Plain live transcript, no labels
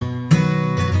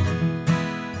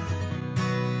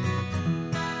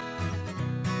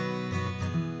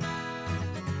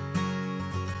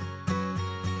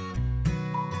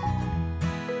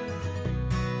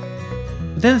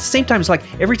then at the same time, it's like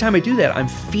every time I do that, I'm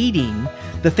feeding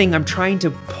the thing I'm trying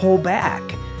to pull back,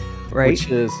 right?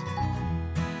 Which is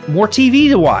more TV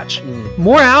to watch,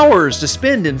 more hours to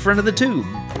spend in front of the tube,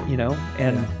 you know?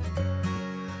 And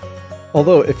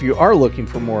although if you are looking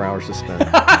for more hours to spend.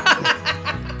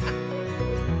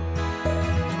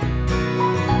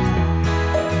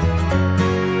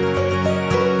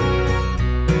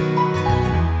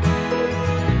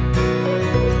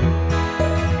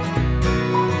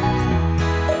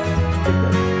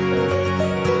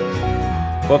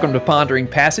 Welcome to Pondering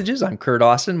Passages. I'm Curt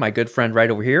Austin, my good friend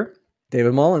right over here,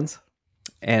 David Mullens.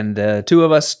 And two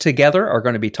of us together are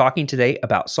going to be talking today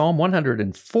about Psalm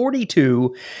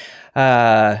 142.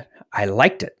 I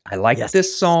liked it. I liked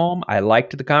this psalm. I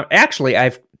liked the actually,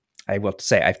 I will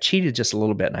say I've cheated just a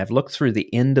little bit, and I've looked through the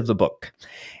end of the book,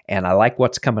 and I like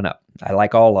what's coming up. I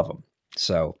like all of them.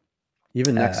 So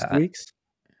even next week's,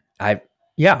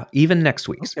 even next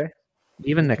week's. Okay.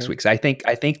 Even next week's. I think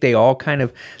they all kind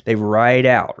of they ride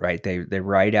out, right? They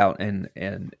ride out and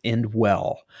end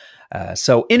well.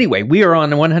 So anyway, we are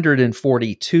on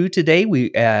 142 today. We,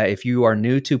 if you are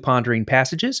new to Pondering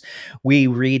Passages, we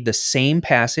read the same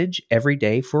passage every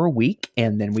day for a week,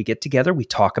 and then we get together, we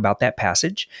talk about that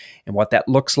passage and what that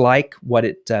looks like, what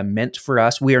it meant for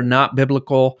us. We are not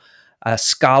biblical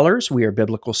scholars. We are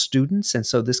biblical students, and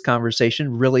so this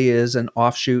conversation really is an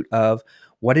offshoot of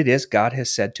what it is God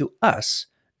has said to us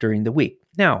during the week.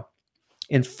 Now,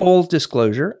 in full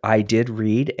disclosure, I did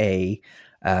read a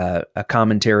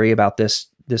commentary about this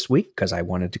week because I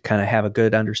wanted to kind of have a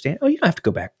good understanding. Oh, you don't have to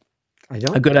go back. I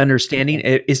don't. A good understanding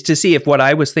is to see if what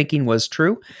I was thinking was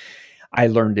true. I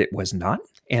learned it was not,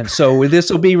 and so this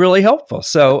will be really helpful.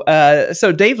 So,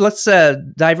 Dave, let's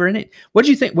dive right in. What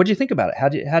do you think? What do you think about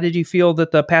it? How did you feel that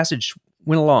the passage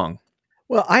went along?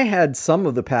 Well, I had some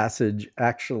of the passage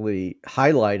actually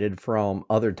highlighted from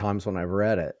other times when I've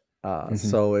read it.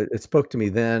 So it spoke to me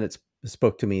then. It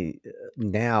spoke to me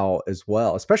now as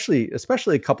well, especially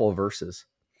a couple of verses.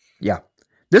 Yeah.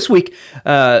 This week,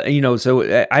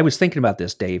 so I was thinking about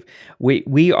this, Dave.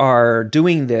 We are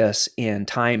doing this in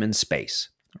time and space,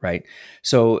 right?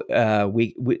 So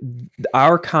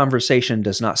our conversation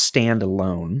does not stand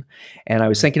alone. And I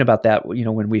was thinking about that,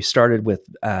 when we started with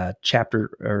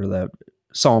the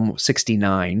Psalm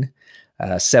 69,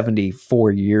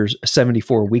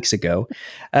 74 weeks ago.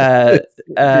 Yeah.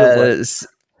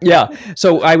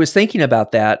 So I was thinking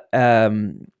about that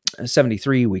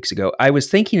 73 weeks ago. I was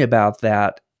thinking about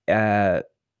that.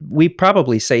 We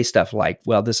probably say stuff like,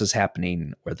 well, this is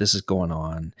happening or this is going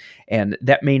on. And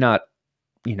that may not,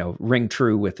 ring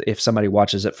true if somebody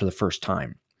watches it for the first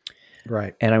time.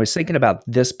 Right. And I was thinking about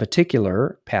this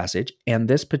particular passage, and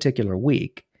this particular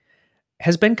week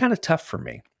has been kind of tough for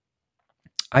me.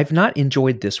 I've not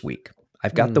enjoyed this week.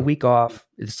 I've got the week off.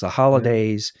 It's the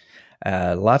holidays,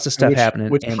 lots of stuff happening.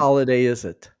 Which holiday is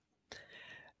it?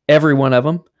 Every one of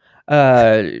them,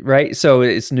 right? So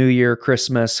it's New Year,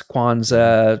 Christmas,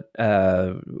 Kwanzaa.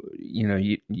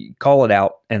 You call it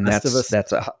out, and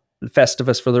that's a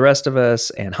Festivus for the rest of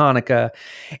us, and Hanukkah,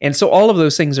 and so all of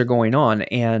those things are going on.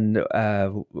 And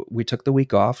we took the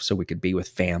week off so we could be with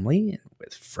family and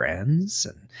with friends,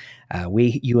 and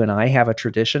you and I have a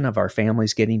tradition of our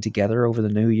families getting together over the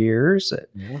New Year's.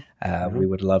 We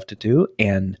would love to do,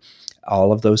 and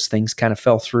all of those things kind of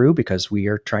fell through because we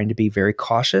are trying to be very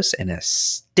cautious, and it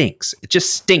stinks. It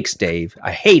just stinks, Dave.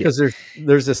 I hate it. Because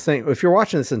there's this thing, if you're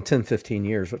watching this in 10, 15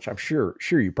 years, which I'm sure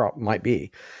you probably might be,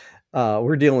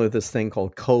 we're dealing with this thing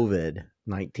called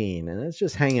COVID-19, and it's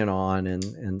just hanging on and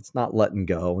it's not letting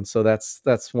go. And so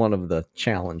that's one of the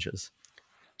challenges.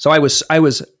 So I was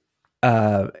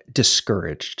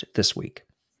discouraged this week,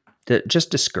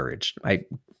 just discouraged.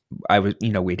 I was,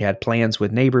 we'd had plans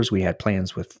with neighbors, we had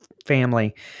plans with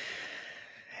family,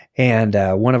 and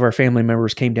one of our family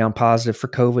members came down positive for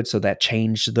COVID, so that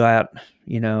changed that,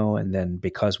 and then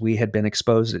because we had been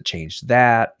exposed, it changed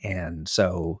that, and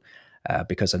so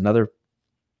because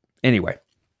anyway,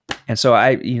 and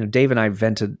so Dave and I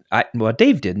vented.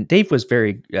 Dave didn't. Dave was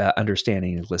very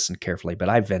understanding and listened carefully, but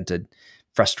I vented,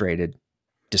 frustrated,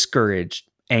 discouraged,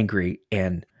 angry,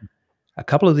 and a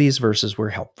couple of these verses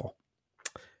were helpful.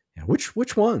 Yeah,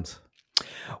 which ones?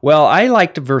 Well, I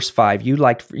liked verse 5. You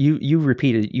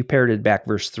parroted back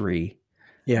verse 3.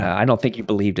 Yeah. I don't think you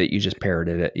believed it. You just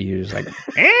parroted it. You just like,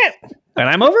 when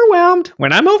I'm overwhelmed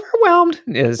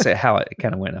is how it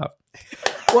kind of went up.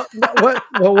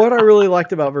 What I really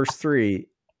liked about verse 3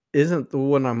 isn't the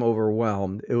when I'm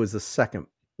overwhelmed. It was the second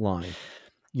line.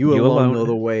 You alone know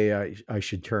the way I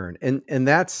should turn. And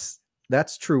that's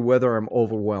true whether I'm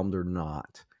overwhelmed or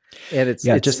not. And it's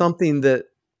just something that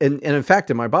and in fact,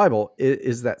 in my Bible, it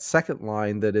is that second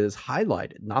line that is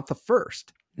highlighted, not the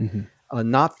first,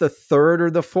 not the third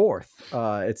or the fourth.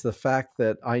 It's the fact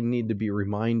that I need to be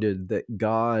reminded that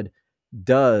God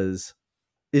is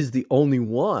the only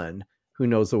one who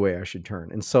knows the way I should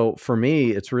turn. And so for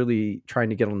me, it's really trying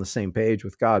to get on the same page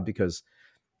with God, because,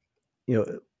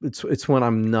 it's when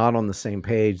I'm not on the same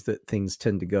page that things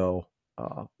tend to go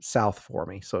south for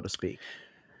me, so to speak.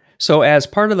 So as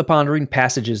part of the Pondering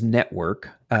Passages Network,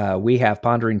 we have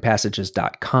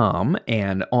ponderingpassages.com,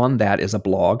 and on that is a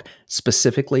blog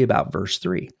specifically about verse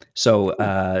 3. So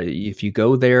if you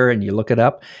go there and you look it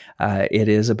up, it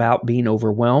is about being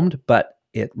overwhelmed, but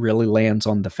it really lands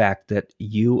on the fact that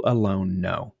you alone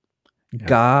know. Yeah.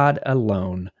 God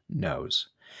alone knows.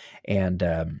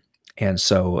 And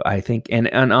so I think, and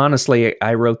honestly,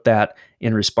 I wrote that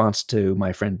in response to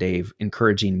my friend Dave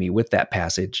encouraging me with that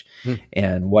passage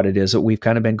and what it is that we've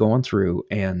kind of been going through.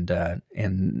 And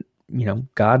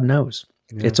God knows.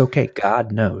 Yeah. It's okay.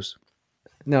 God knows.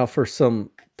 Now, for some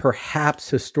perhaps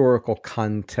historical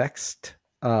context,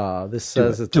 this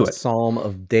says it's a Psalm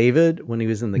of David when he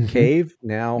was in the cave.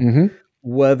 Now,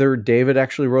 whether David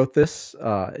actually wrote this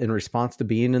in response to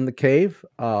being in the cave,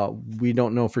 we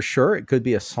don't know for sure. It could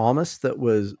be a psalmist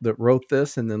that wrote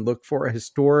this and then looked for a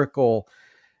historical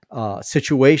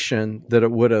situation that it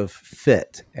would have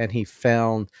fit. And he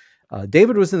found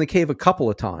David was in the cave a couple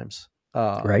of times,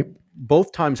 right?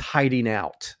 Both times hiding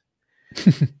out.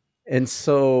 And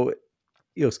so,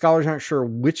 scholars aren't sure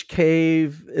which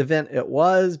cave event it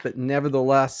was, but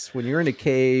nevertheless, when you're in a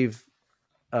cave,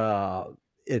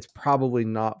 it's probably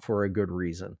not for a good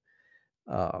reason.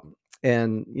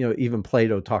 And, even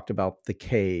Plato talked about the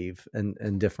cave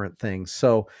and different things.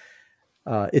 So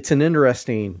it's an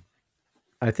interesting,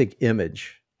 I think,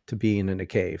 image to being in a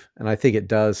cave. And I think it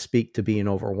does speak to being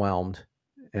overwhelmed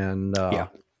and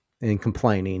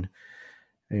complaining.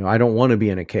 I don't want to be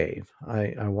in a cave.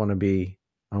 I want to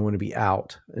be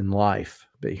out in life,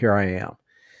 but here I am.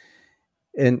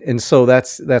 And so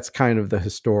that's kind of the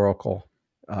historical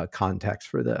context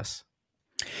for this.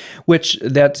 Which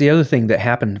that's the other thing that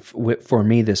happened for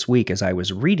me this week as I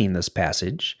was reading this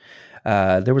passage.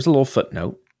 There was a little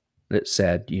footnote that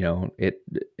said,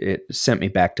 it sent me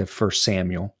back to 1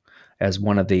 Samuel as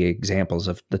one of the examples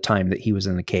of the time that he was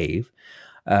in the cave.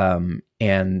 And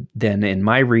then in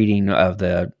my reading of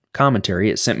the commentary,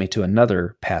 it sent me to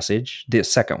another passage, the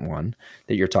second one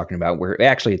that you're talking about, where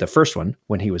actually the first one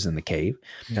when he was in the cave.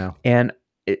 Yeah. And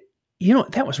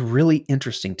that was really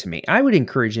interesting to me. I would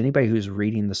encourage anybody who's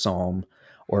reading the Psalm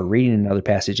or reading another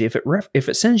passage, if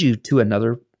it sends you to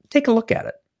another, take a look at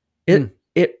it.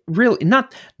 It really,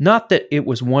 not that it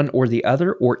was one or the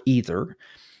other or either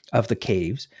of the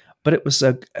caves, but it was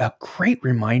a great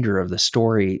reminder of the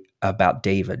story about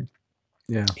David.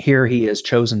 Yeah. Here he is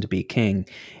chosen to be king,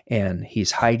 and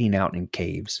he's hiding out in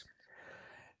caves.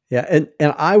 Yeah,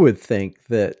 and I would think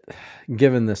that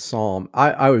given this psalm,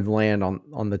 I would land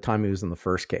on the time he was in the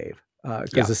first cave.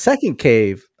 Because the second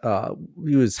cave,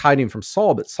 he was hiding from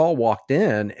Saul, but Saul walked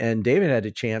in, and David had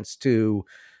a chance to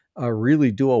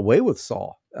really do away with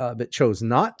Saul, but chose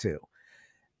not to.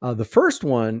 The first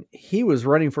one, he was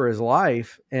running for his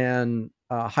life and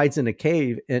hides in a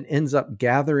cave and ends up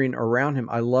gathering around him.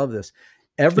 I love this.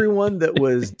 Everyone that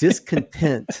was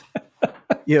discontent.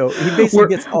 He basically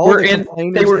gets all the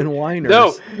complainers and whiners.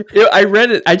 No, I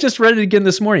read it. I just read it again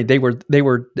this morning. They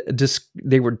were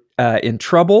in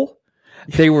trouble.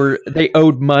 They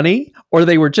owed money, or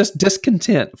they were just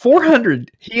discontent.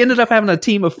 400. He ended up having a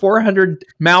team of 400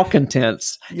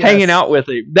 malcontents hanging out with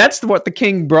him. That's what the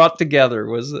king brought together,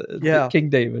 was King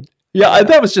David. Yeah,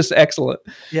 that was just excellent.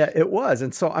 Yeah, it was.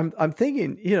 And so I'm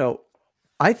thinking,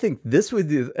 I think this would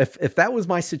be, if that was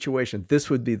my situation, this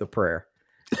would be the prayer.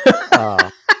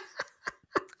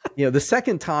 The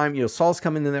second time, Saul's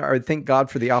coming in there, I would thank God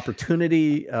for the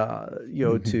opportunity,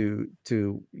 to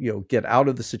get out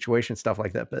of the situation, stuff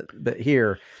like that. But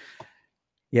here,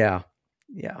 yeah,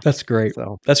 that's great.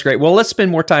 That's great. Well, let's spend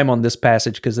more time on this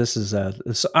passage, because this is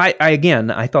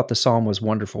I thought the psalm was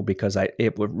wonderful because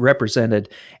it represented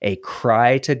a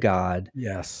cry to God.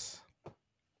 Yes.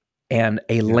 And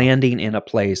a landing in a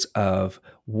place of,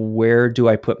 where do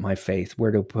I put my faith?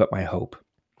 Where do I put my hope?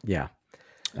 Yeah.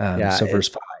 So verse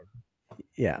 5.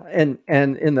 Yeah. And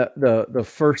in the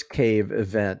first cave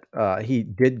event, he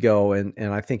did go and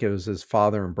I think it was his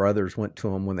father and brothers went to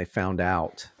him when they found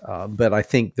out. But I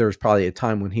think there's probably a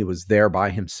time when he was there by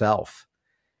himself.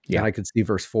 Yeah. And I could see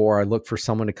verse 4, I look for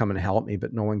someone to come and help me,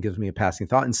 but no one gives me a passing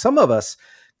thought. And some of us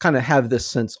kind of have this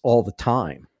sense all the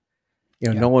time.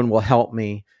 No one will help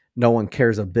me. no one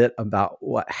cares a bit about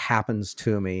what happens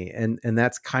to me. And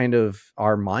that's kind of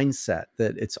our mindset,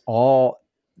 that it's all,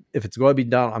 if it's going to be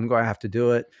done, I'm going to have to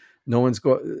do it. No one's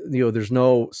going, there's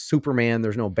no Superman,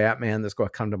 there's no Batman that's going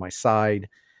to come to my side.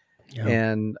 Yeah.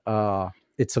 And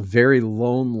it's a very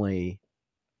lonely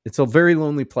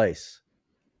place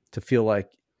to feel like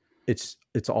it's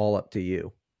all up to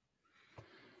you.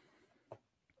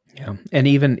 Yeah. And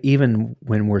even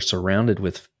when we're surrounded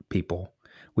with people,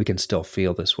 we can still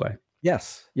feel this way.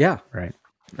 Yes. Yeah. Right.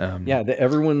 That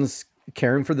everyone's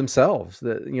caring for themselves,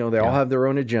 that, they all Yeah. have their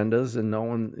own agendas, and no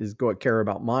one is going to care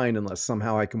about mine unless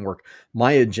somehow I can work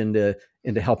my agenda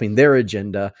into helping their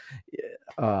agenda.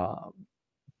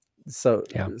 So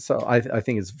I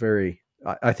think it's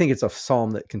I think it's a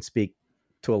psalm that can speak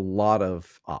to a lot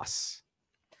of us.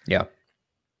 Yeah.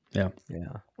 Yeah.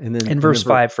 Yeah. And verse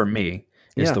 5 for me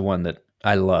is the one that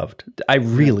I loved. I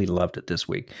really loved it this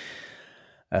week.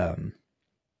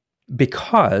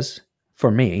 Because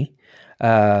for me,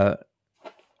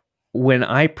 when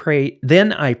I pray,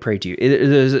 then I pray to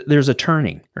you. There's a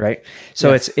turning, right?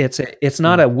 So it's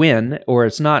not a when, or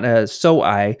it's not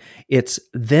a it's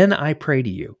then I pray to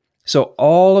you. So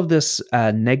all of this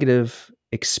negative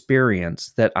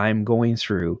experience that I'm going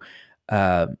through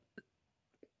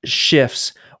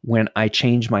shifts when I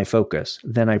change my focus.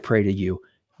 Then I pray to you.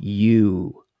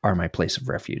 You are my place of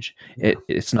refuge. Yeah.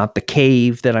 It's not the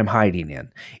cave that I'm hiding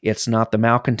in. It's not the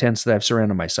malcontents that I've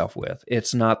surrounded myself with.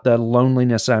 It's not the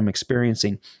loneliness I'm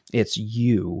experiencing. It's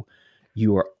you.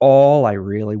 You are all I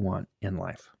really want in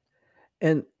life.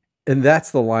 And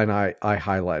that's the line I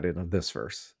highlighted of this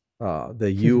verse.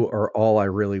 The you are all I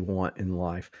really want in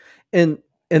life. And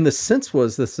the sense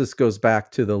was this goes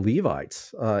back to the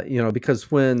Levites,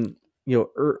 because when,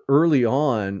 early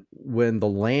on, when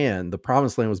the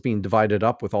promised land was being divided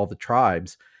up with all the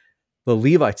tribes, the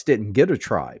Levites didn't get a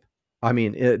tribe. I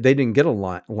mean, they didn't get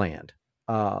a land.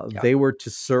 They were to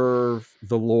serve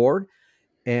the Lord,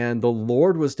 and the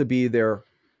Lord was to be their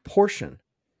portion.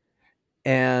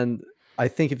 And I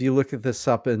think if you look at this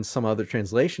up in some other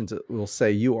translations, it will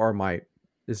say, you are my,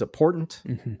 is it portent?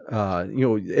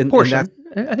 Mm-hmm. Portion.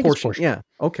 I think it's portion. Yeah.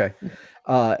 Okay.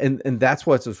 And that's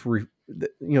what it's,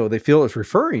 they feel it's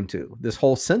referring to, this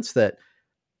whole sense that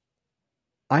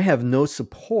I have no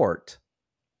support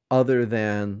other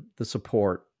than the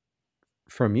support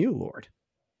from you, Lord.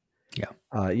 Yeah.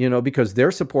 Because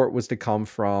their support was to come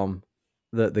from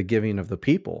the giving of the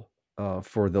people,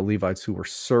 for the Levites who were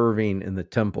serving in the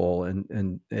temple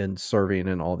and serving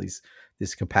in all these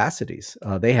capacities.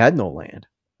 They had no land,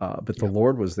 but the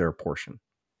Lord was their portion.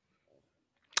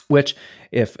 Which,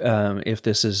 if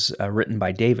this is written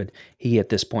by David, he at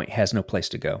this point has no place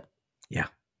to go. Yeah.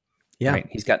 Right?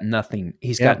 He's got nothing.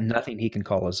 He's got nothing he can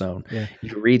call his own. Yeah.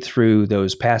 You read through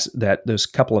those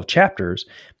couple of chapters,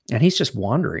 and he's just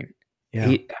wandering.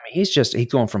 Yeah. He's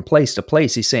going from place to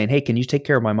place. He's saying, "Hey, can you take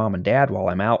care of my mom and dad while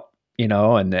I'm out?"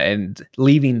 And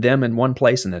leaving them in one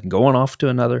place and then going off to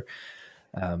another.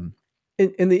 And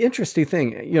the interesting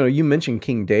thing, you mentioned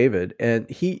King David, and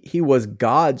he was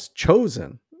God's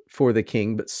chosen for the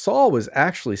king, but Saul was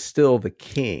actually still the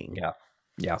king. Yeah.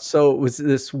 Yeah. So it was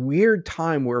this weird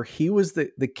time where he was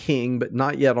the king, but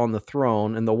not yet on the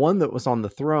throne. And the one that was on the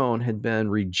throne had been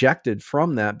rejected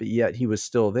from that, but yet he was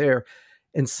still there.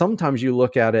 And sometimes you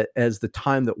look at it as the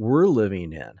time that we're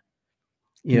living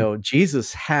in.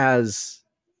 Jesus has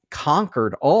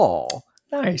conquered all.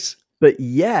 Nice. But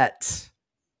yet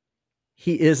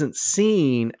he isn't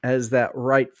seen as that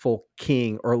rightful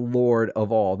king or Lord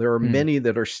of all. There are many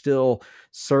that are still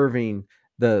serving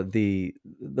the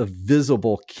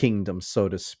visible kingdom, so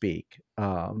to speak.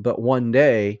 But one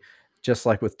day, just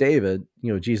like with David,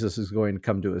 Jesus is going to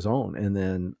come to his own and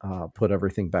then put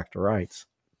everything back to rights.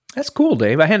 That's cool,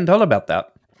 Dave. I hadn't thought about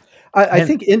that. I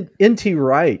think N.T.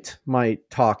 Wright might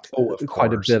talk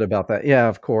quite a bit about that. Yeah,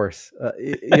 of course.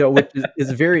 Which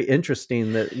is very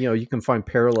interesting that, you can find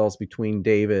parallels between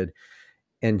David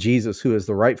and Jesus, who is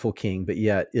the rightful king, but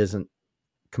yet isn't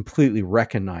completely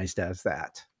recognized as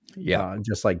that. Yeah.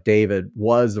 Just like David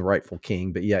was the rightful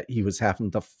king, but yet he was having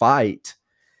to fight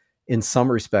in some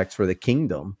respects for the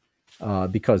kingdom,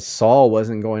 because Saul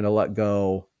wasn't going to let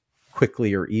go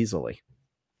quickly or easily.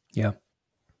 Yeah.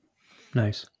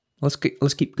 Nice. Let's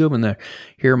keep going there.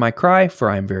 Hear my cry, for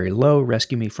I am very low.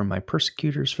 Rescue me from my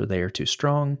persecutors, for they are too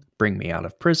strong. Bring me out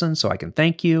of prison so I can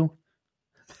thank you.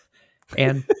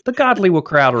 And the godly will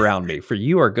crowd around me, for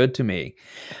you are good to me.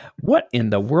 What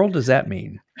in the world does that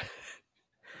mean?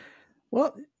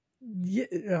 Well,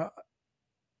 yeah,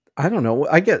 I don't know.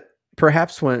 I get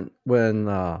perhaps when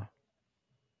what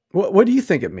do you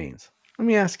think it means? Let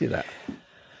me ask you that.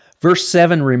 Verse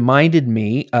 7 reminded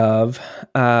me of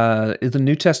the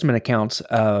New Testament accounts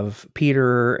of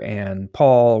Peter and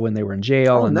Paul when they were in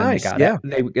jail, Oh, and then they nice. got Yeah.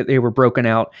 they were broken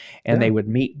out, and Yeah. they would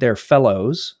meet their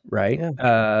fellows, right?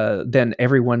 Yeah. Then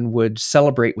everyone would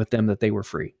celebrate with them that they were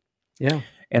free. Yeah.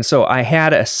 And so I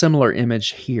had a similar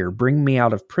image here. Bring me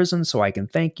out of prison so I can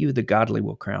thank you. The godly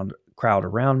will crowd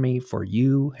around me, for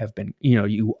you have been,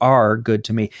 you are good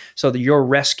to me. So that you're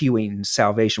rescuing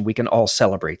salvation. We can all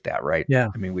celebrate that, right? Yeah.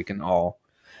 I mean, we can all.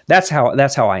 That's how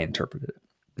I interpret it.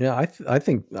 Yeah. I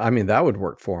think, I mean, that would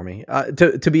work for me.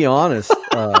 To be honest,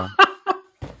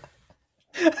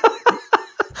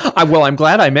 Well, I'm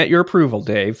glad I met your approval,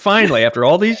 Dave. Finally, after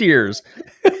all these years.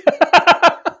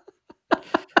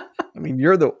 I mean,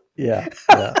 you're the, yeah.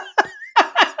 Yeah.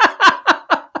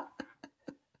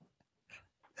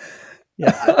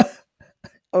 Yeah.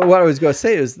 What I was going to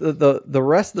say is the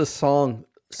rest of the psalm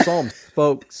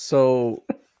spoke so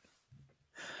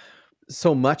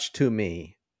much to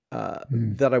me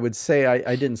that I would say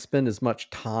I didn't spend as much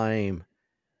time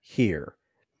here.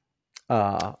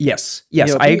 Yes,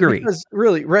 I agree. Because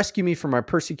really, rescue me from my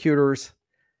persecutors.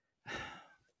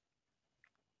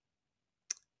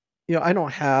 I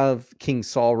don't have King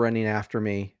Saul running after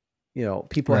me.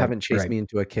 People haven't chased me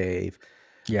into a cave.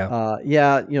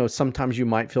 Yeah. Sometimes you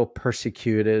might feel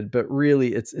persecuted, but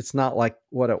really it's not like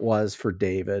what it was for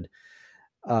David.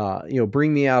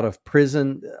 Bring me out of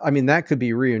prison. I mean, that could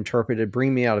be reinterpreted.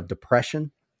 Bring me out of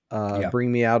depression.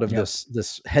 Bring me out of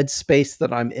this headspace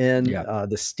that I'm in,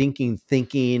 the stinking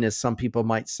thinking, as some people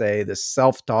might say, this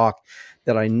self-talk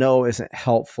that I know isn't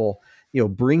helpful.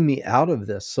 Bring me out of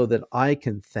this so that I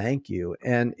can thank you.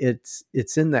 And it's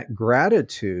in that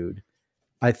gratitude,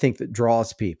 I think, that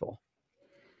draws people.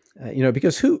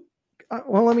 Because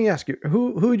well, let me ask you,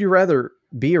 who would you rather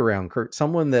be around, Curt?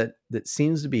 Someone that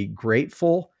seems to be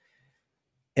grateful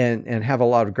and have a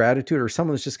lot of gratitude, or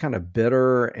someone that's just kind of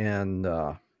bitter and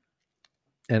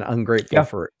ungrateful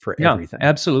for everything?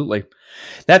 Absolutely.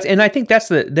 And I think that's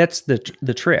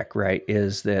the trick, right?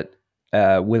 Is that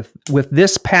with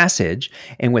this passage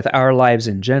and with our lives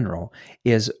in general,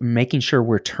 is making sure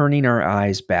we're turning our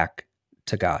eyes back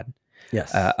to God.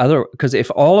 Yes. Because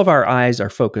if all of our eyes are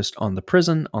focused on the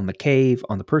prison, on the cave,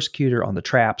 on the persecutor, on the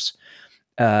traps,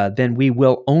 then we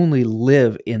will only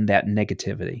live in that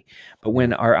negativity. But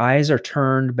when our eyes are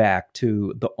turned back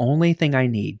to the only thing I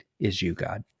need is you,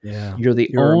 God. Yeah. You're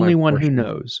the only one who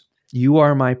knows. You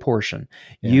are my portion.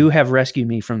 Yeah. You have rescued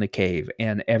me from the cave,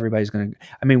 and everybody's going to.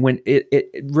 I mean, when it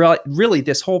really,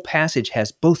 this whole passage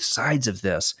has both sides of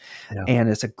this, and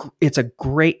it's a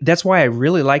great. That's why I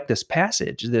really like this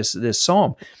passage. This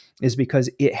psalm is because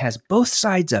it has both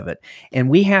sides of it, and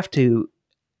we have to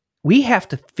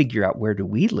figure out, where do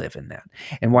we live in that,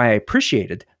 and why I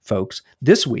appreciated, folks,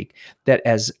 this week, that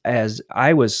as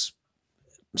I was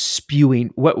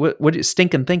spewing what is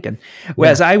stinking thinking,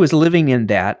 as I was living in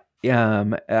that.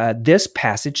 This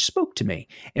passage spoke to me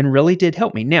and really did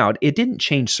help me. Now, it didn't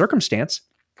change circumstance.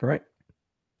 Correct.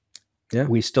 Yeah.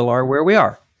 We still are where we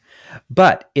are,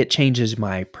 but it changes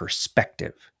my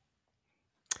perspective.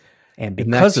 And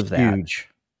because of that, huge.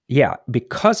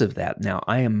 Because of that, now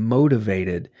I am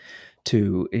motivated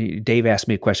to. Dave asked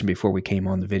me a question before we came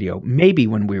on the video, maybe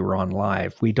when we were on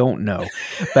live, we don't know,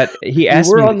 but he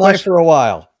asked me. We're on live for a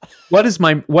while. What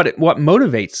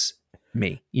motivates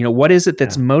me? What is it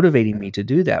that's motivating me to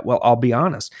do that? Well, I'll be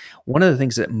honest. One of the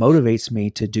things that motivates me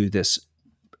to do this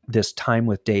time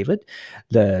with David,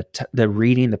 the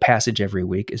reading the passage every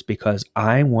week, is because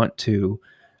I want to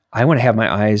have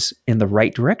my eyes in the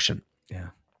right direction. Yeah.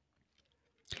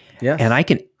 Yeah. And I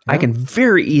can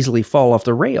very easily fall off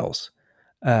the rails.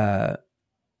 And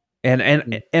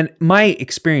my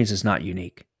experience is not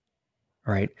unique,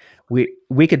 right?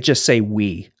 We could just say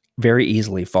we very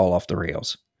easily fall off the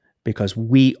rails, because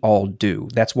we all do.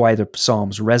 That's why the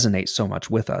Psalms resonate so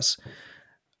much with us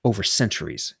over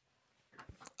centuries.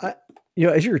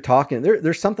 As you were talking,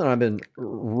 there's something I've been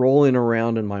rolling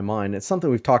around in my mind. It's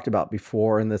something we've talked about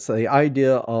before, and that's the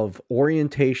idea of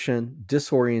orientation,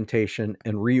 disorientation,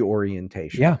 and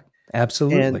reorientation. Yeah,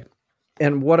 absolutely.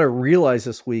 And what I realized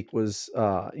this week was,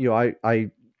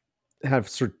 I have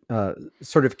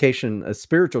certification as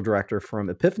spiritual director from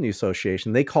Epiphany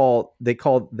Association. They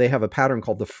have a pattern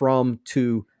called the from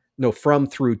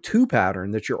through to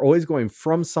pattern, that you're always going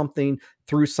from something,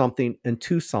 through something, and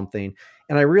to something.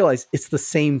 And I realized it's the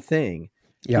same thing.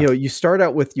 Yeah. You start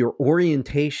out with your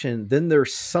orientation, then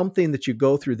there's something that you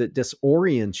go through that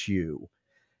disorients you,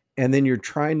 and then you're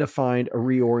trying to find a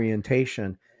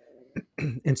reorientation.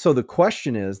 And so the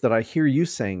question is that I hear you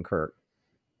saying, Curt,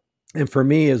 and for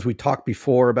me, as we talked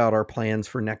before about our plans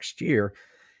for next year,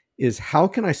 is how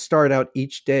can I start out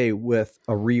each day with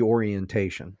a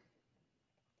reorientation?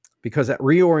 Because that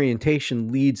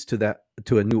reorientation leads to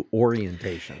a new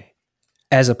orientation.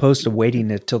 As opposed to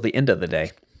waiting until the end of the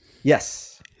day.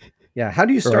 Yes. Yeah. How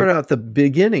do you start out at the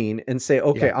beginning and say,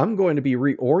 okay, I'm going to be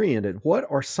reoriented? What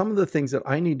are some of the things that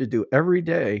I need to do every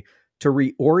day to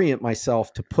reorient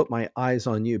myself, to put my eyes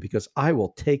on you? Because I will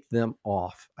take them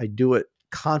off. I do it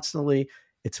constantly.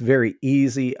 It's very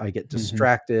easy. I get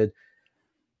distracted.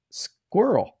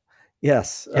 Squirrel.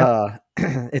 Yes. Yep.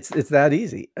 It's that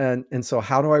easy. And so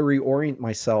how do I reorient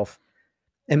myself?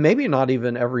 And maybe not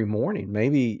even every morning,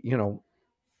 maybe,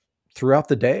 throughout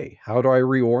the day. How do I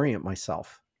reorient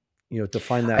myself? To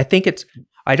find that.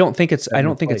 I don't think it's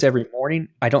every morning.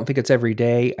 I don't think it's every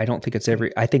day. I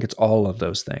think it's all of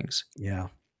those things. Yeah.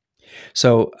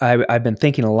 So I've been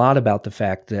thinking a lot about the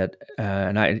fact that,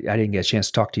 and I didn't get a chance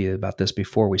to talk to you about this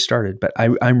before we started, but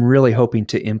I'm really hoping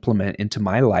to implement into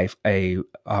my life a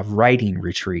writing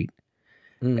retreat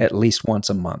at least once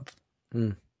a month.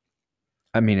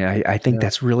 I mean, I think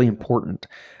that's really important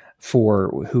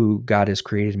for who God has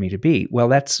created me to be. Well,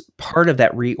 that's part of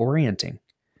that reorienting.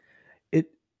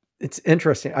 It's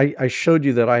interesting. I showed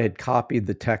you that I had copied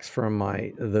the text from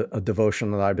a devotion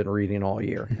that I've been reading all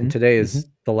year. And today is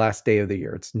the last day of the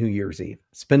year. It's New Year's Eve,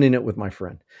 spending it with my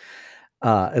friend,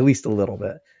 at least a little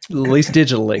bit, at least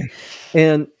digitally.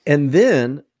 And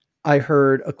then I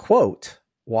heard a quote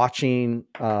watching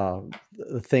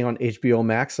the thing on HBO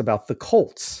Max about the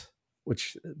Colts,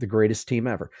 which the greatest team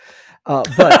ever.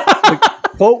 But the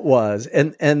quote was,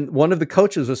 and one of the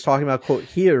coaches was talking about a quote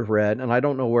he had read, and I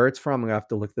don't know where it's from. I'm gonna have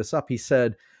to look this up. He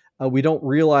said, we don't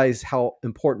realize how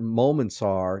important moments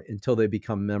are until they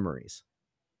become memories.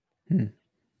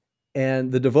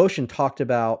 And the devotion talked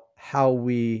about how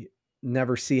we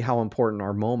never see how important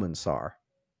our moments are,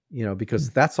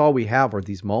 because that's all we have are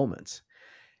these moments.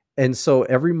 And so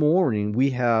every morning we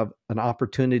have an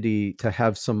opportunity to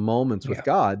have some moments with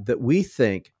God that we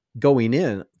think going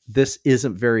in, this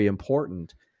isn't very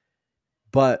important.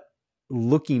 But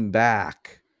looking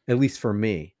back, at least for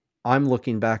me, I'm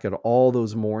looking back at all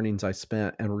those mornings I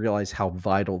spent and realize how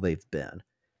vital they've been.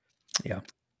 Yeah.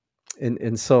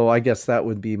 And so I guess that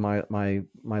would be my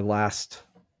last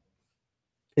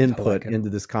input into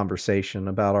this conversation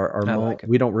about our moment.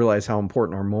 We don't realize how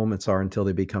important our moments are until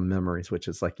they become memories, which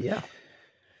is like, Yeah,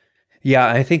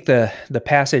 I think the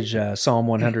passage, Psalm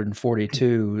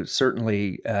 142,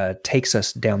 certainly takes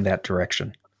us down that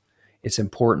direction. It's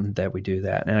important that we do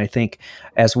that. And I think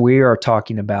as we are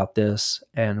talking about this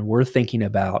and we're thinking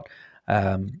about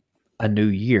a new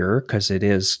year, because it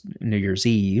is New Year's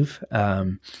Eve,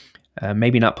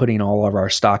 maybe not putting all of our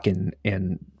stock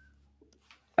in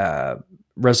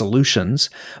resolutions,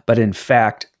 but in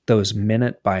fact, those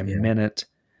minute by minute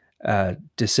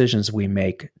decisions we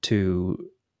make to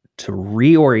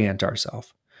reorient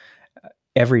ourselves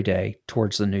every day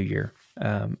towards the new year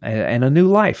and a new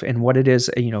life, and what it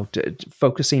is,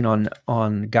 focusing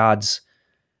on God's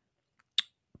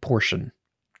portion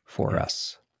for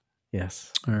us.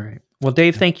 Yes. All right. Well,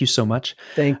 Dave, thank you so much.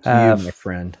 Thank you, my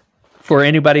friend. For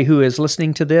anybody who is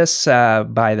listening to this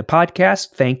by the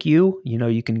podcast, thank you.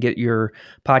 You can get your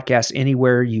podcast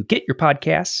anywhere you get your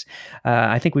podcasts.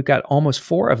 I think we've got almost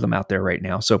 4 of them out there right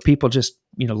now. So people just,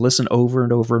 listen over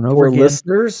and over and over again. For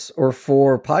listeners or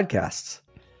for podcasts?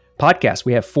 Podcasts.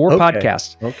 We have 4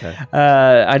 podcasts. Okay.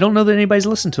 I don't know that anybody's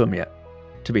listened to them yet,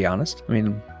 to be honest. I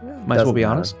mean, might as well be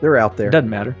honest. They're out there. Doesn't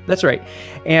matter. That's right.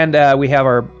 And we have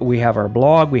our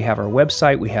blog, we have our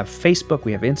website, we have Facebook,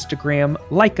 we have Instagram.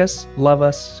 Like us, love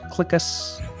us, click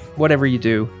us, whatever you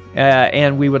do.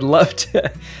 And we would love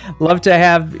to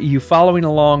have you following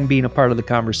along, being a part of the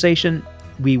conversation.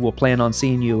 We will plan on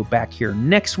seeing you back here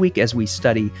next week as we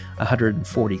study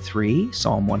 143,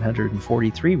 Psalm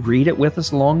 143. Read it with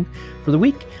us along for the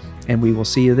week, and we will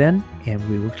see you then, and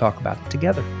we will talk about it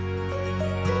together.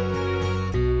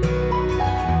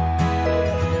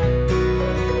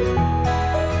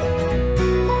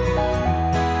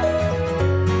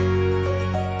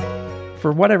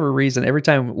 For whatever reason, every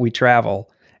time we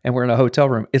travel and we're in a hotel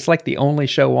room, it's like the only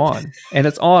show on, and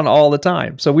it's on all the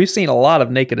time. So we've seen a lot of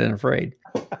Naked and Afraid.